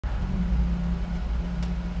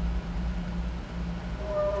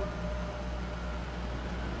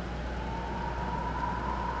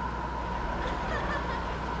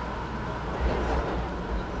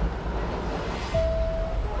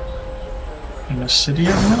In a city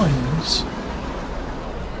of millions.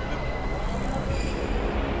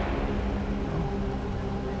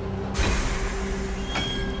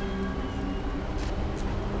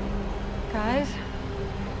 Guys?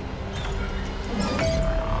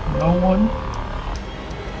 No one.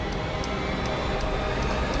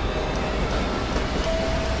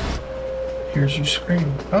 Here's you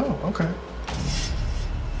scream. Oh, okay.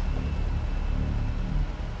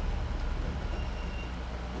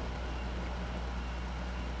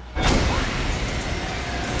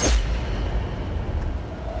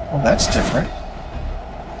 Well, that's different.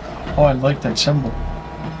 Oh, I like that symbol.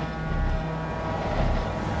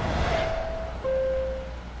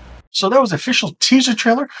 So that was the official teaser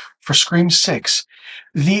trailer for Scream 6.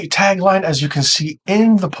 The tagline, as you can see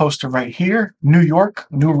in the poster right here, New York,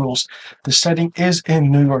 new rules. The setting is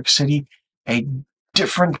in New York City, a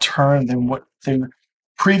different turn than what the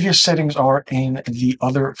previous settings are in the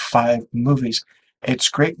other 5 movies. It's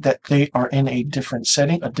great that they are in a different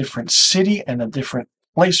setting, a different city, and a different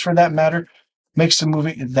place for that matter. Makes the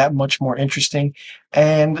movie that much more interesting.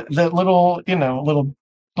 And that little,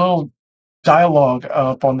 little dialogue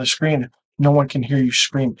up on the screen, no one can hear you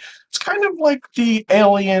scream. It's kind of like the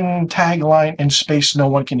Alien tagline in space, no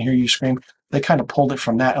one can hear you scream. They kind of pulled it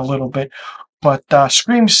from that a little bit. But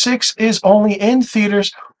Scream 6 is only in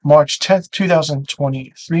theaters March 10th,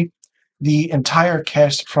 2023. The entire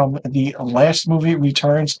cast from the last movie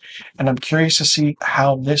returns, and I'm curious to see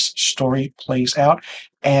how this story plays out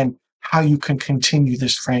and how you can continue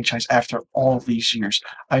this franchise after all of these years.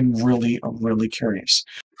 I'm really, really curious.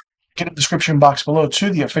 Get in the description box below to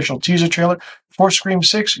the official teaser trailer for Scream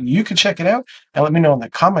 6. You can check it out and let me know in the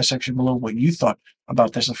comment section below what you thought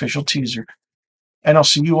about this official teaser. And I'll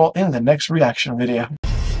see you all in the next reaction video.